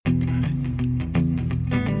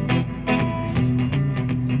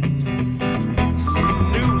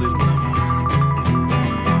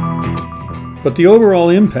But the overall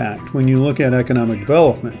impact, when you look at economic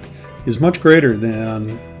development, is much greater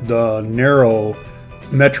than the narrow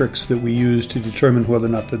metrics that we use to determine whether or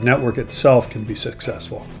not the network itself can be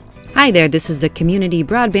successful. Hi there, this is the Community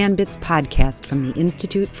Broadband Bits podcast from the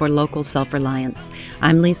Institute for Local Self-Reliance.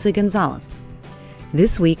 I'm Lisa Gonzalez.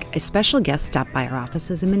 This week, a special guest stopped by our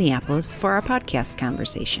offices in Minneapolis for our podcast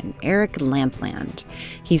conversation, Eric Lampland.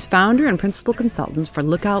 He's founder and principal consultant for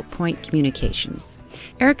Lookout Point Communications.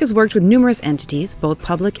 Eric has worked with numerous entities, both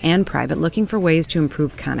public and private, looking for ways to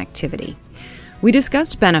improve connectivity. We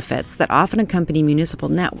discussed benefits that often accompany municipal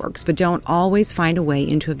networks but don't always find a way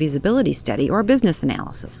into a feasibility study or business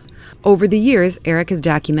analysis. Over the years, Eric has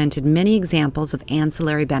documented many examples of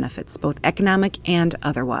ancillary benefits, both economic and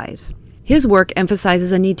otherwise. His work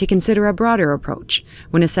emphasizes a need to consider a broader approach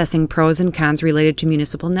when assessing pros and cons related to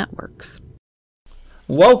municipal networks.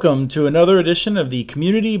 Welcome to another edition of the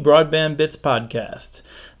Community Broadband Bits podcast.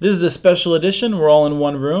 This is a special edition. We're all in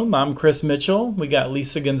one room. I'm Chris Mitchell. We got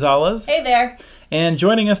Lisa Gonzalez. Hey there. And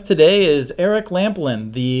joining us today is Eric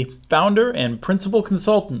Lampland, the founder and principal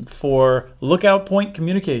consultant for Lookout Point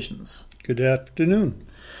Communications. Good afternoon.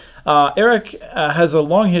 Eric has a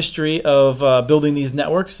long history of building these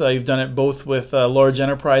networks. You've done it both with large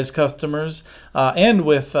enterprise customers and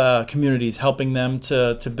with communities, helping them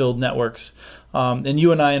to build networks. And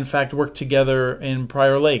you and I, in fact, worked together in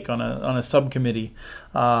Prior Lake on a subcommittee,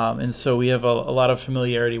 and so we have a lot of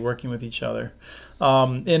familiarity working with each other.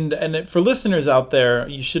 And for listeners out there,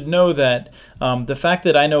 you should know that the fact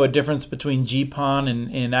that I know a difference between GPON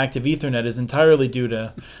and Active Ethernet is entirely due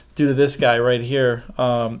to this guy right here,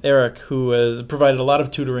 Eric, who has provided a lot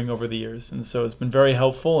of tutoring over the years, and so it's been very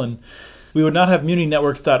helpful. And we would not have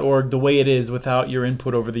muninetworks.org the way it is without your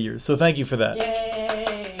input over the years. So thank you for that.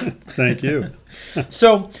 Yay! Thank you.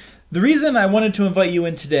 So the reason I wanted to invite you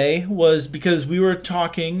in today was because we were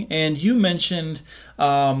talking and you mentioned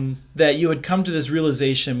that you had come to this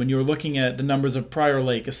realization when you were looking at the numbers of Prior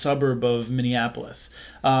Lake, a suburb of Minneapolis.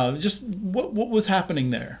 Just what was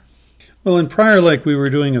happening there? Well, in Prior Lake, we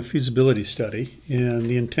were doing a feasibility study, and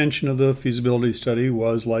the intention of the feasibility study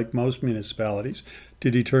was, like most municipalities,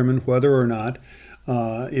 to determine whether or not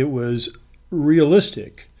it was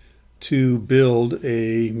realistic to build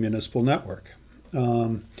a municipal network.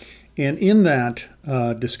 And in that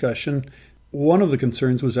discussion, one of the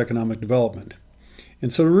concerns was economic development.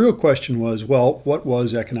 And so the real question was, well, what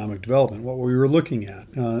was economic development, what we were looking at?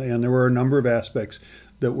 And there were a number of aspects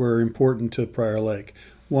that were important to Prior Lake.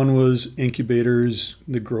 One was incubators,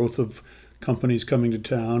 the growth of companies coming to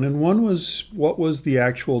town, and one was what was the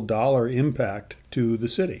actual dollar impact to the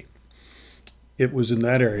city. It was in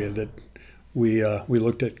that area that we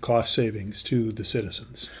looked at cost savings to the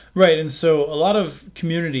citizens. Right, and so a lot of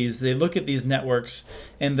communities, they look at these networks,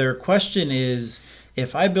 and their question is,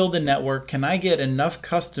 if I build a network, can I get enough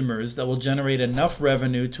customers that will generate enough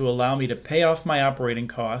revenue to allow me to pay off my operating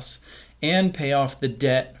costs and pay off the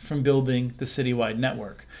debt from building the citywide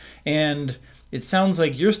network? And it sounds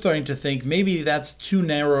like you're starting to think maybe that's too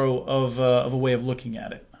narrow of a way of looking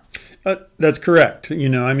at it. That's correct.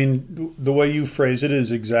 The way you phrase it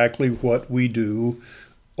is exactly what we do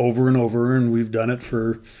over and over, and we've done it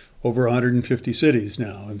for over 150 cities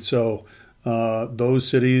now. And so those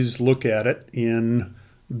cities look at it in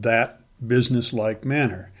that business-like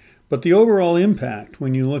manner. But the overall impact,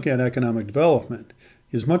 when you look at economic development,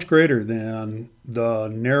 is much greater than the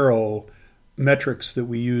narrow metrics that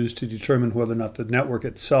we use to determine whether or not the network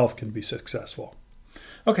itself can be successful.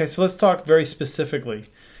 Okay, so let's talk very specifically.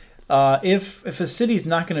 If a city's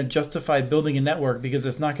not going to justify building a network because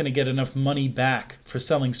it's not going to get enough money back for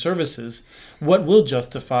selling services, what will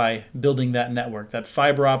justify building that network, that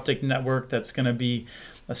fiber optic network that's going to be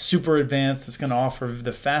super advanced, it's going to offer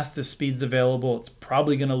the fastest speeds available, it's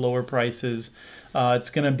probably going to lower prices, it's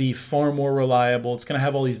going to be far more reliable, it's going to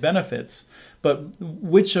have all these benefits. But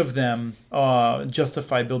which of them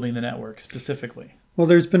justify building the network specifically? Well,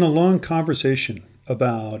 there's been a long conversation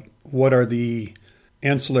about what are the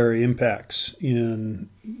ancillary impacts in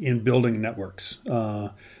building networks.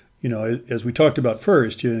 As we talked about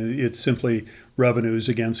first, it's simply revenues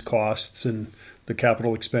against costs and the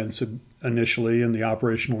capital expense initially and the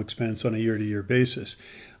operational expense on a year-to-year basis.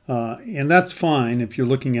 And that's fine if you're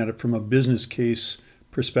looking at it from a business case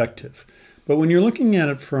perspective. But when you're looking at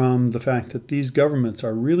it from the fact that these governments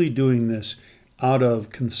are really doing this out of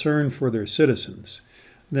concern for their citizens,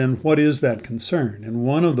 then what is that concern? And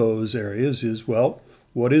one of those areas is, well,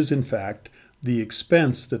 what is in fact the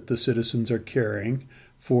expense that the citizens are carrying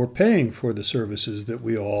for paying for the services that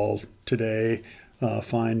we all today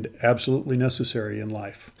find absolutely necessary in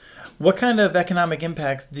life. What kind of economic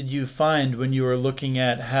impacts did you find when you were looking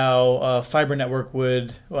at how a fiber network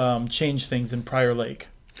would change things in Prior Lake?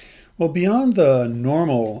 Well, beyond the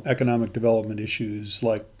normal economic development issues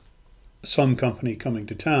like some company coming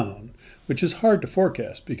to town, which is hard to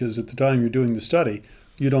forecast because at the time you're doing the study,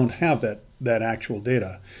 you don't have that actual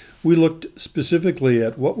data. We looked specifically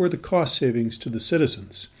at what were the cost savings to the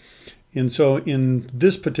citizens. And so in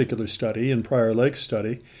this particular study, in Prior Lake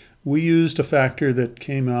study, we used a factor that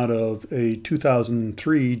came out of a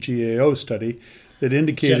 2003 GAO study that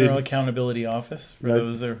indicated... General Accountability Office, for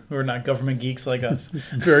those who are not government geeks like us.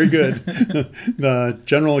 Very good. The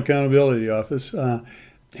General Accountability Office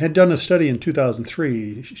had done a study in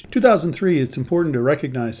 2003. 2003, it's important to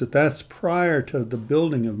recognize that that's prior to the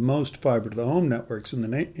building of most fiber-to-the-home networks in the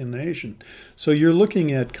nation. So you're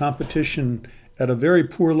looking at competition at a very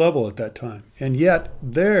poor level at that time. And yet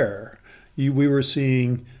we were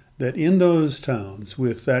seeing that in those towns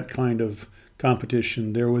with that kind of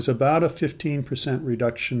competition, there was about a 15%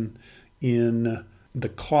 reduction in the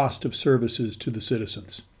cost of services to the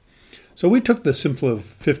citizens. So we took the simple of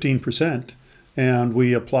 15% and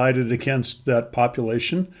we applied it against that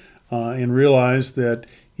population and realized that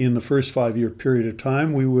in the first 5-year period of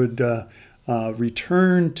time, we would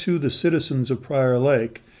return to the citizens of Prior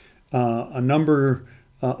Lake a number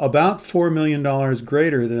about $4 million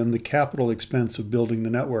greater than the capital expense of building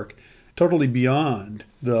the network, totally beyond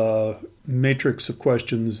the matrix of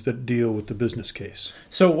questions that deal with the business case.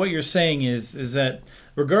 So what you're saying is that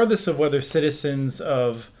regardless of whether citizens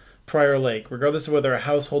of Prior Lake, regardless of whether a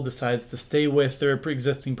household decides to stay with their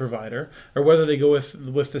pre-existing provider or whether they go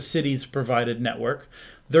with the city's provided network,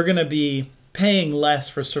 they're going to be paying less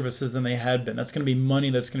for services than they had been. That's going to be money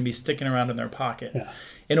that's going to be sticking around in their pocket. Yeah.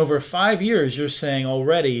 And over 5 years, you're saying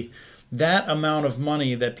already that amount of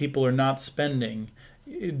money that people are not spending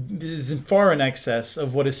is far in excess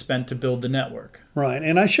of what is spent to build the network. Right,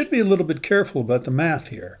 and I should be a little bit careful about the math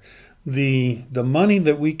here. The money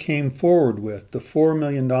that we came forward with, the $4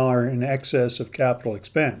 million in excess of capital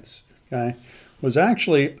expense, okay, was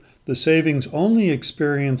actually the savings only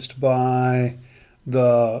experienced by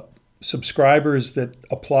the subscribers that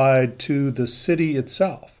applied to the city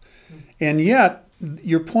itself. And yet,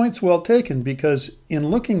 your point's well taken, because in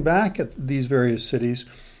looking back at these various cities,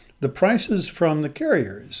 the prices from the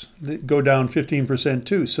carriers go down 15%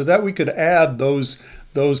 too, so that we could add those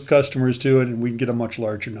customers to it and we can get a much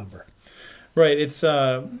larger number. Right. It's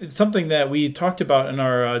something that we talked about in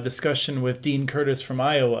our discussion with Dean Curtis from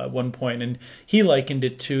Iowa at one point, and he likened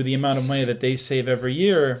it to the amount of money that they save every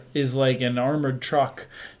year is like an armored truck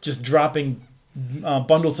just dropping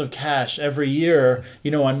bundles of cash every year,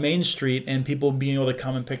 on Main Street, and people being able to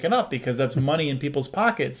come and pick it up because that's money in people's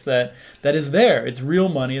pockets that is there. It's real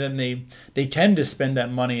money. Then they tend to spend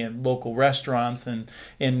that money in local restaurants and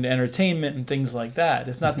in entertainment and things like that.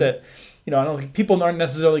 It's not that, I don't think people aren't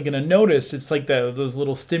necessarily going to notice. It's like those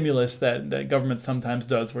little stimulus that government sometimes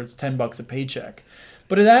does where it's $10 a paycheck,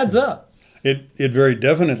 but it adds up. It very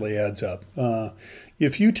definitely adds up.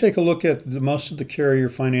 If you take a look at most of the carrier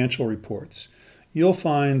financial reports, you'll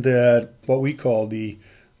find that what we call the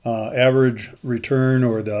average return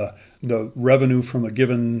or the revenue from a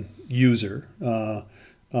given user.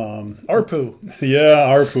 ARPU. Yeah,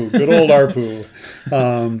 ARPU. Good old ARPU.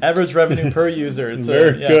 Average revenue per user. So,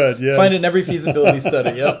 very good, yes. Find it in every feasibility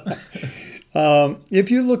study, yep.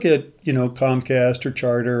 If you look at, Comcast or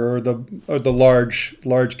Charter or the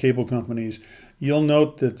large cable companies, you'll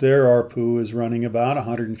note that their ARPU is running about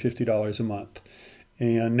 $150 a month.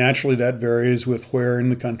 And naturally that varies with where in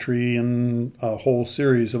the country and a whole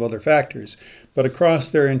series of other factors. But across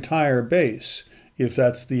their entire base, if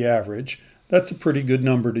that's the average, that's a pretty good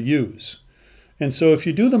number to use. And so if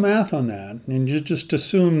you do the math on that, and you just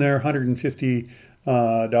assume they're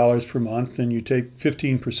 $150 per month, and you take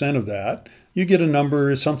 15% of that, you get a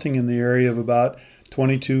number something in the area of about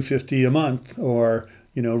 $22.50 a month, or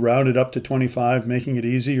round it up to 25, making it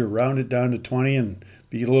easy, or round it down to 20 and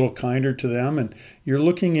be a little kinder to them. And you're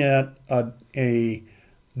looking at a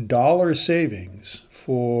dollar savings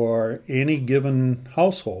for any given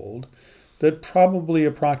household that probably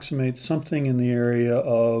approximates something in the area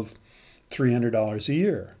of $300 a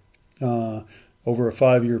year. Over a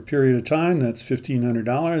 5-year period of time, that's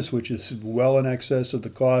 $1,500, which is well in excess of the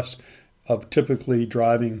cost of typically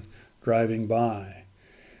driving by.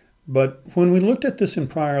 But when we looked at this in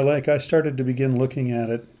Prior Lake, I started to begin looking at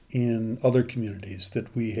it in other communities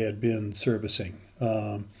that we had been servicing,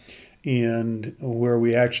 and where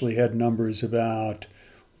we actually had numbers about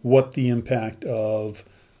what the impact of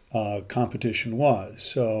competition was.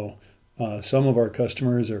 So Some of our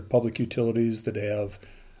customers are public utilities that have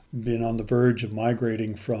been on the verge of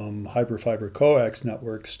migrating from hyperfiber coax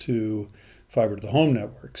networks to fiber to the home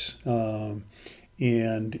networks. And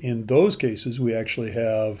in those cases, we actually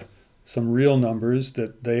have some real numbers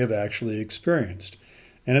that they have actually experienced.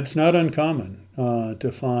 And it's not uncommon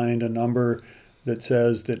to find a number that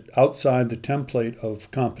says that outside the template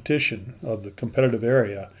of competition, of the competitive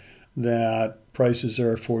area, that prices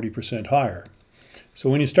are 40% higher. So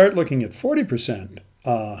when you start looking at 40%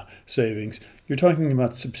 savings, you're talking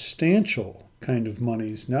about substantial kind of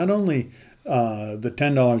monies, not only the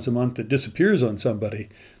 $10 a month that disappears on somebody,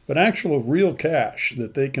 but actual real cash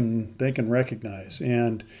that they can recognize.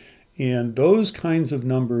 And those kinds of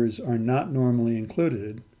numbers are not normally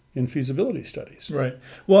included in feasibility studies. Right.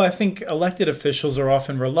 Well, I think elected officials are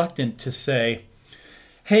often reluctant to say,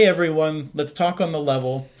 hey, everyone, let's talk on the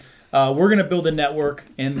level. We're going to build a network,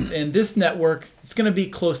 and this network is going to be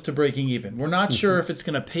close to breaking even. We're not sure if it's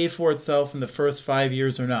going to pay for itself in the first 5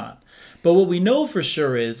 years or not. But what we know for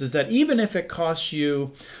sure is that even if it costs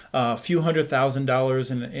you a few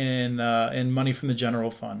 $100,000 in money from the general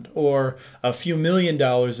fund, or a few $1 million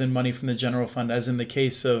in money from the general fund, as in the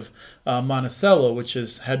case of Monticello, which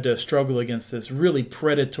has had to struggle against this really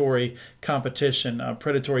predatory competition,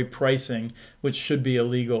 predatory pricing, which should be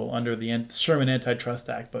illegal under the Sherman Antitrust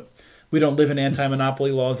Act, but we don't live in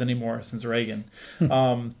anti-monopoly laws anymore since Reagan.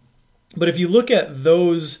 But if you look at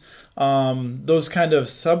those kind of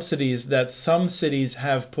subsidies that some cities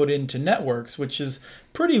have put into networks, which is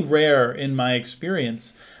pretty rare in my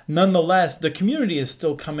experience, nonetheless, the community is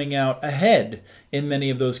still coming out ahead in many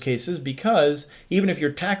of those cases, because even if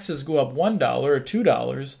your taxes go up $1 or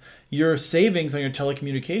 $2, your savings on your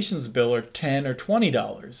telecommunications bill are $10 or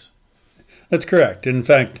 $20. That's correct. In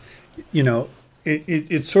fact,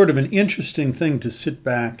 it's sort of an interesting thing to sit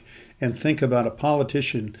back and think about a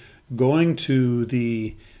politician going to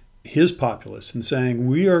his populace and saying,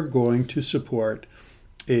 we are going to support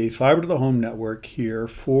a fiber to the home network here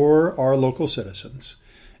for our local citizens.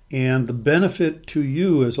 And the benefit to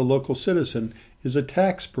you as a local citizen is a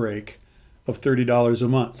tax break of $30 a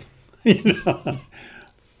month.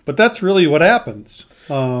 But that's really what happens.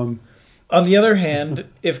 On the other hand,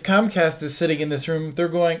 if Comcast is sitting in this room, they're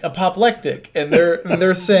going apoplectic, and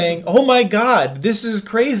they're saying, "Oh my God, this is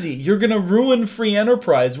crazy! You're going to ruin free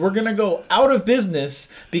enterprise. We're going to go out of business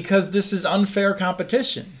because this is unfair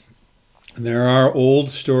competition." There are old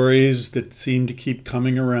stories that seem to keep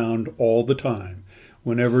coming around all the time.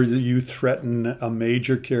 Whenever you threaten a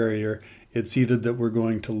major carrier, it's either that we're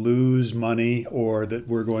going to lose money or that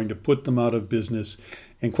we're going to put them out of business.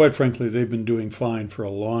 And quite frankly, they've been doing fine for a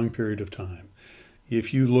long period of time.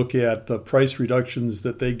 If you look at the price reductions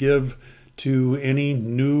that they give to any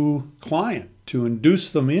new client to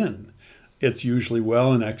induce them in, it's usually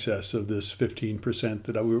well in excess of this 15%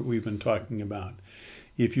 that we've been talking about.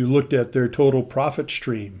 If you looked at their total profit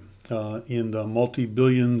stream in the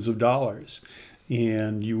multi-billions of dollars,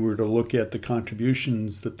 and you were to look at the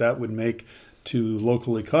contributions that would make to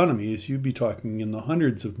local economies, you'd be talking in the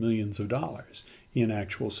hundreds of millions of dollars in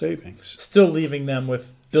actual savings. Still leaving them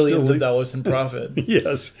with billions of dollars in profit.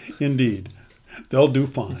 Yes, indeed. They'll do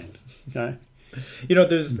fine. Okay.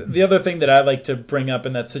 There's the other thing that I like to bring up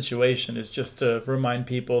in that situation is just to remind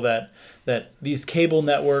people that these cable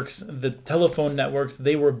networks, the telephone networks,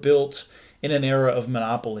 they were built in an era of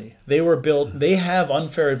monopoly. They have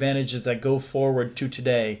unfair advantages that go forward to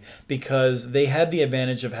today because they had the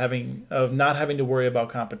advantage of not having to worry about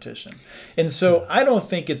competition. And so I don't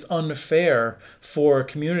think it's unfair for a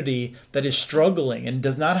community that is struggling and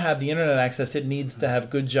does not have the internet access it needs to have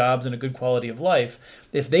good jobs and a good quality of life.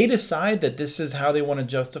 If they decide that this is how they want to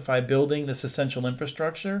justify building this essential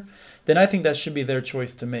infrastructure, then I think that should be their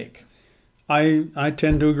choice to make. I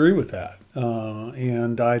tend to agree with that.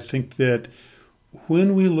 And I think that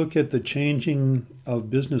when we look at the changing of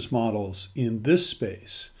business models in this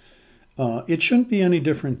space, it shouldn't be any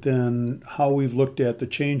different than how we've looked at the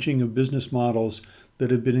changing of business models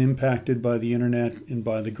that have been impacted by the internet and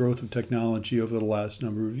by the growth of technology over the last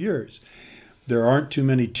number of years. There aren't too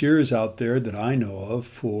many tears out there that I know of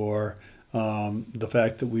for the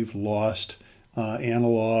fact that we've lost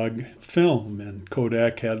analog film, and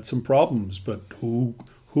Kodak had some problems, but who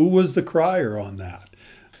was the crier on that?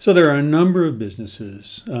 So there are a number of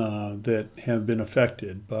businesses that have been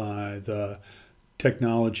affected by the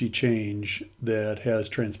technology change that has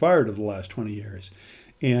transpired over the last 20 years.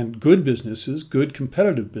 And good businesses, good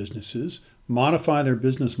competitive businesses, modify their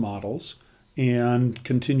business models and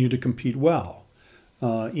continue to compete well.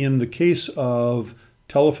 In the case of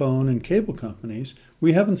telephone and cable companies,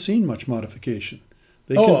 we haven't seen much modification.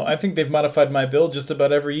 I think they've modified my bill just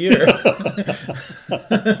about every year.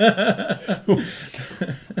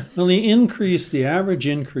 Well, the average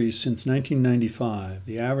increase since 1995,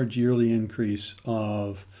 the average yearly increase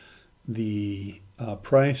of the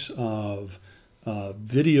price of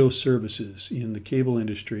video services in the cable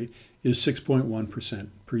industry is 6.1%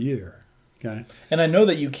 per year. Okay. And I know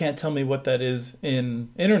that you can't tell me what that is in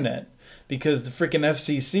internet because the freaking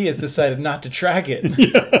FCC has decided not to track it.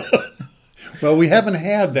 Well, we haven't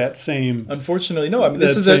had that same. Unfortunately, no. I mean,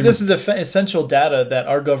 this is essential data that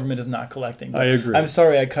our government is not collecting. I agree. I'm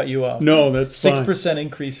sorry I cut you off. No, that's 6%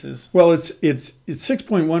 increases. Well, it's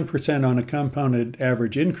 6.1% on a compounded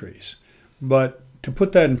average increase, but to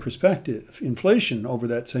put that in perspective, inflation over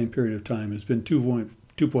that same period of time has been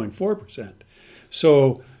 2.4%.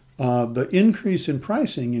 So the increase in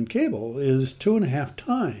pricing in cable is 2.5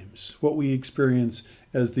 times what we experience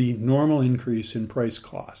as the normal increase in price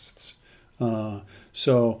costs. And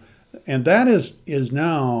that is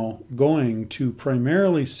now going to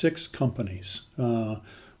primarily 6 companies.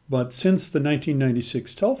 But since the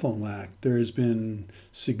 1996 Telephone Act, there has been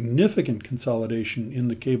significant consolidation in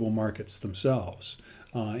the cable markets themselves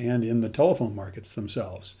and in the telephone markets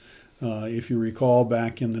themselves. If you recall,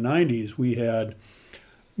 back in the 90s, we had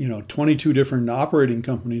 22 different operating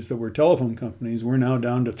companies that were telephone companies. We're now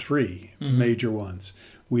down to 3 major ones.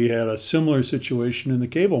 We had a similar situation in the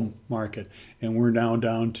cable market, and we're now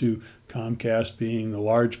down to Comcast being the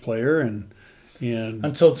large player, and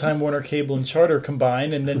until Time Warner Cable and Charter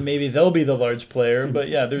combine, and then maybe they'll be the large player. But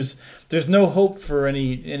yeah, there's no hope for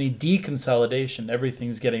any deconsolidation.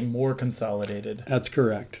 Everything's getting more consolidated. That's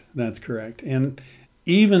correct. And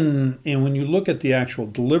when you look at the actual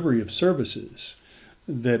delivery of services,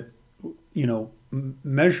 that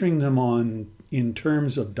measuring them in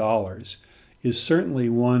terms of dollars is certainly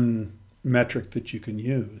one metric that you can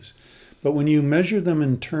use. But when you measure them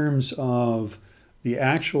in terms of the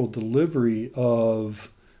actual delivery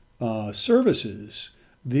of services,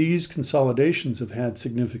 these consolidations have had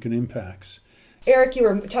significant impacts. Eric, you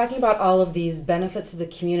were talking about all of these benefits to the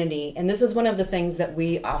community, and this is one of the things that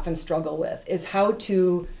we often struggle with, is how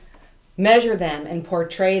to measure them and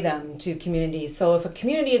portray them to communities. So if a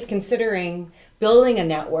community is considering building a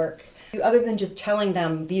network, other than just telling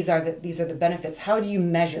them these are the benefits, how do you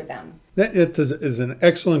measure them? That is an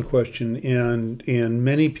excellent question, and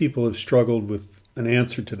many people have struggled with an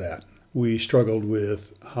answer to that. We struggled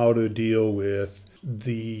with how to deal with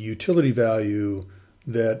the utility value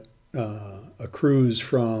that accrues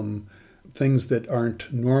from things that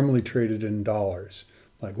aren't normally traded in dollars.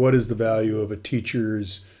 Like, what is the value of a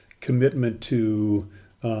teacher's commitment to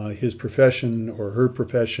his profession or her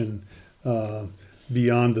profession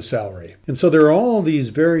beyond the salary? And so there are all these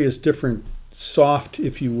various different soft,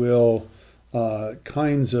 if you will,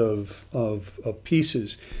 kinds of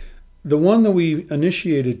pieces. The one that we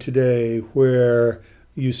initiated today, where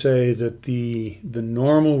you say that the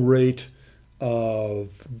normal rate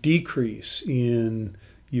of decrease in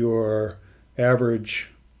your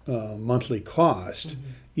average monthly cost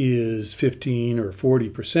is 15 or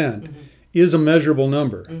 40%, is a measurable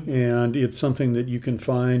number. And it's something that you can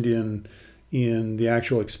find in the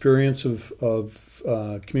actual experience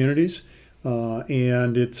of communities.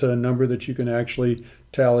 And it's a number that you can actually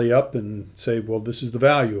tally up and say, well, this is the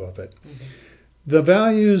value of it. The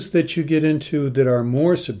values that you get into that are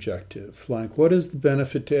more subjective, like what is the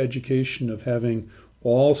benefit to education of having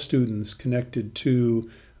all students connected to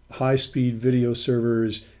high-speed video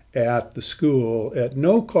servers at the school at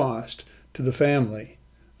no cost to the family,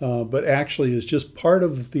 but actually is just part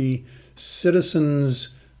of the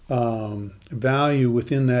citizens' value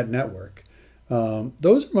within that network.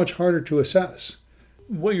 Those are much harder to assess.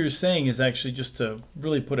 What you're saying is actually, just to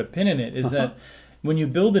really put a pin in it, is that when you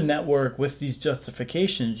build a network with these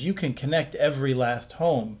justifications, you can connect every last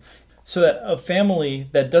home so that a family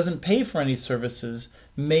that doesn't pay for any services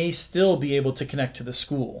may still be able to connect to the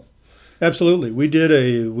school. Absolutely. We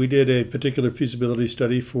did a particular feasibility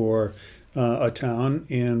study for a town,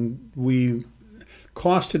 and we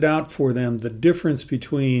costed out for them the difference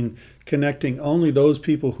between connecting only those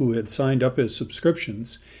people who had signed up as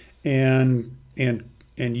subscriptions and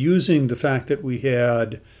using the fact that we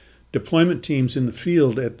had deployment teams in the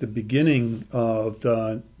field at the beginning of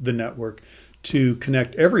the network to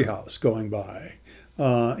connect every house going by.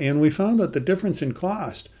 And we found that the difference in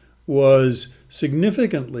cost was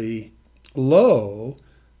significantly low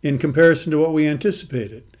in comparison to what we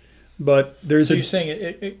anticipated. But you're saying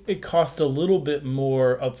it cost a little bit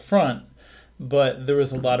more up front, but there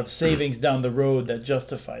was a lot of savings down the road that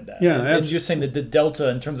justified that. Yeah, and you're saying that the delta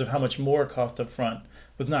in terms of how much more cost up front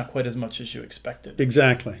was not quite as much as you expected.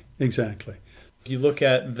 Exactly. You look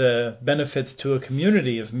at the benefits to a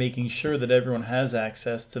community of making sure that everyone has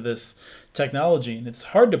access to this technology, and it's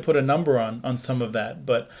hard to put a number on some of that,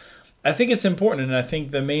 but I think it's important, and I think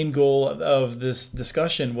the main goal of this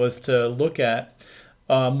discussion was to look at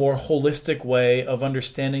a more holistic way of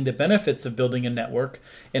understanding the benefits of building a network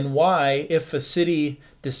and why, if a city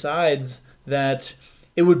decides that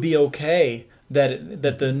it would be okay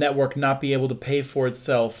that the network not be able to pay for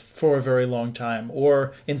itself for a very long time,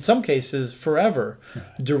 or in some cases forever,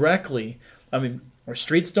 directly. I mean, our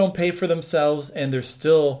streets don't pay for themselves, and they're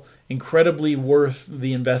still incredibly worth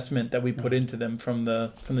the investment that we put into them from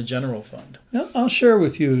the general fund. I'll share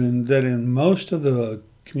with you that in most of the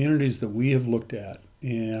communities that we have looked at,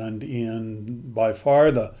 and in by far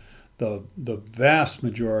the vast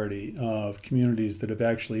majority of communities that have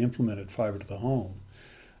actually implemented fiber to the home,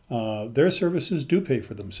 their services do pay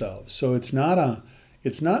for themselves. So it's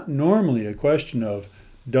not normally a question of,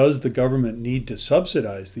 does the government need to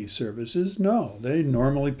subsidize these services? No, they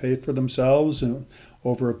normally pay for themselves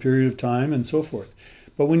over a period of time and so forth.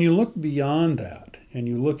 But when you look beyond that and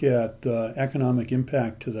you look at the economic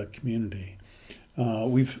impact to the community,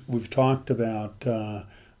 we've talked about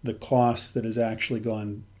the cost that has actually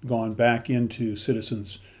gone back into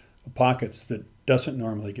citizens' pockets that doesn't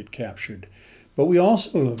normally get captured. But we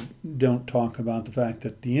also don't talk about the fact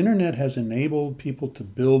that the internet has enabled people to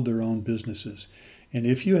build their own businesses. And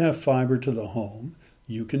if you have fiber to the home,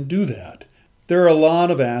 you can do that. There are a lot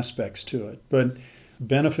of aspects to it, but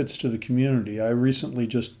benefits to the community. I recently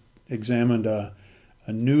just examined a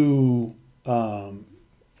new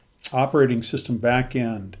operating system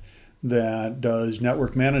backend that does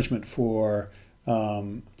network management for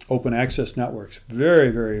open access networks. Very,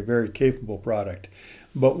 very, very capable product.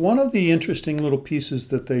 But one of the interesting little pieces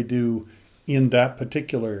that they do in that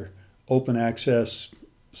particular open access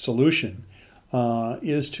solution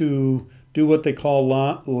is to do what they call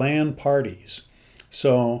LAN parties.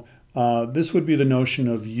 So this would be the notion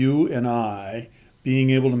of you and I being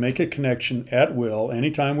able to make a connection at will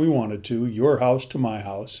anytime we wanted to, your house to my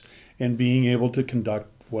house, and being able to conduct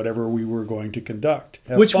whatever we were going to conduct.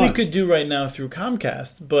 Which we could do right now through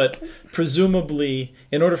Comcast, but presumably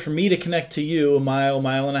in order for me to connect to you a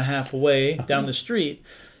mile and a half away down the street,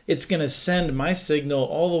 it's going to send my signal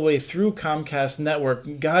all the way through Comcast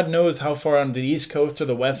network. God knows how far on the East Coast or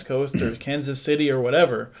the West Coast or Kansas City or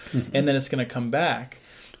whatever, and then it's going to come back.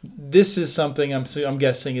 This is something I'm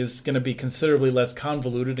guessing is going to be considerably less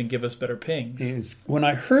convoluted and give us better pings. When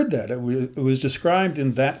I heard that, it was described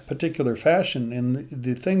in that particular fashion, and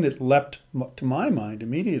the thing that leapt to my mind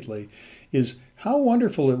immediately is how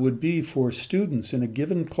wonderful it would be for students in a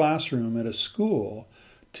given classroom at a school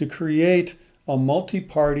to create a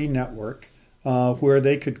multi-party network where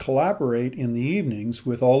they could collaborate in the evenings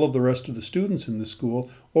with all of the rest of the students in the school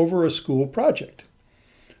over a school project.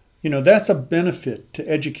 You know, that's a benefit to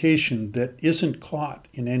education that isn't caught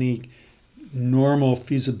in any normal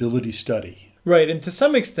feasibility study. Right, and to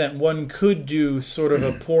some extent, one could do sort of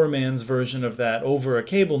a poor man's version of that over a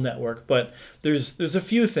cable network, but there's a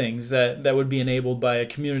few things that would be enabled by a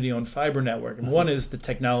community-owned fiber network. And one is the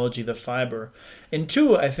technology, the fiber. And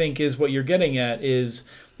two, I think, is what you're getting at is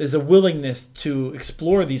a willingness to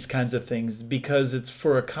explore these kinds of things because it's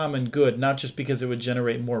for a common good, not just because it would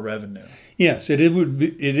generate more revenue. Yes, it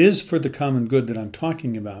is for the common good that I'm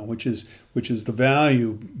talking about, which is the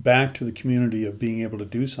value back to the community of being able to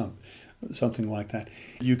do something like that.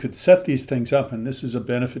 You could set these things up, and this is a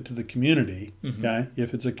benefit to the community, okay,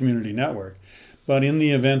 if it's a community network. But in the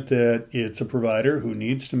event that it's a provider who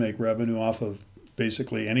needs to make revenue off of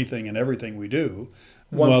basically anything and everything we do,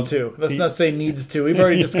 Wants to. Let's not say needs to. We've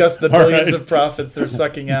already discussed the billions of profits they're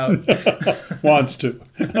sucking out. Wants to.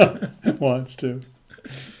 Wants to.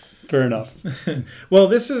 Fair enough. Well,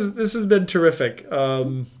 this has been terrific.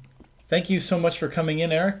 Thank you so much for coming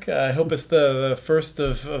in, Eric. I hope it's the first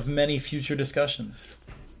of many future discussions.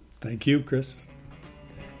 Thank you, Chris.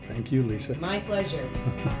 Thank you, Lisa. My pleasure.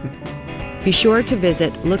 Be sure to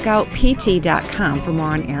visit lookoutpt.com for more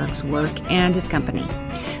on Eric's work and his company.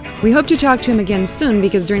 We hope to talk to him again soon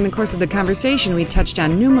because during the course of the conversation we touched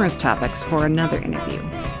on numerous topics for another interview.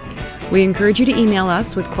 We encourage you to email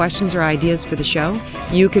us with questions or ideas for the show.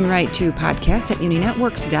 You can write to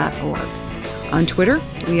podcast@muninetworks.org. On Twitter,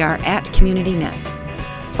 we are @CommunityNets.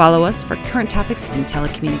 Follow us for current topics in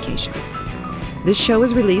telecommunications. This show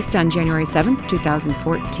was released on January 7th,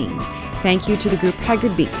 2014. Thank you to the group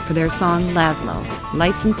Haggard Beat for their song Laszlo,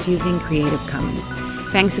 licensed using Creative Commons.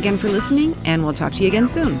 Thanks again for listening, and we'll talk to you again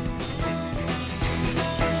soon.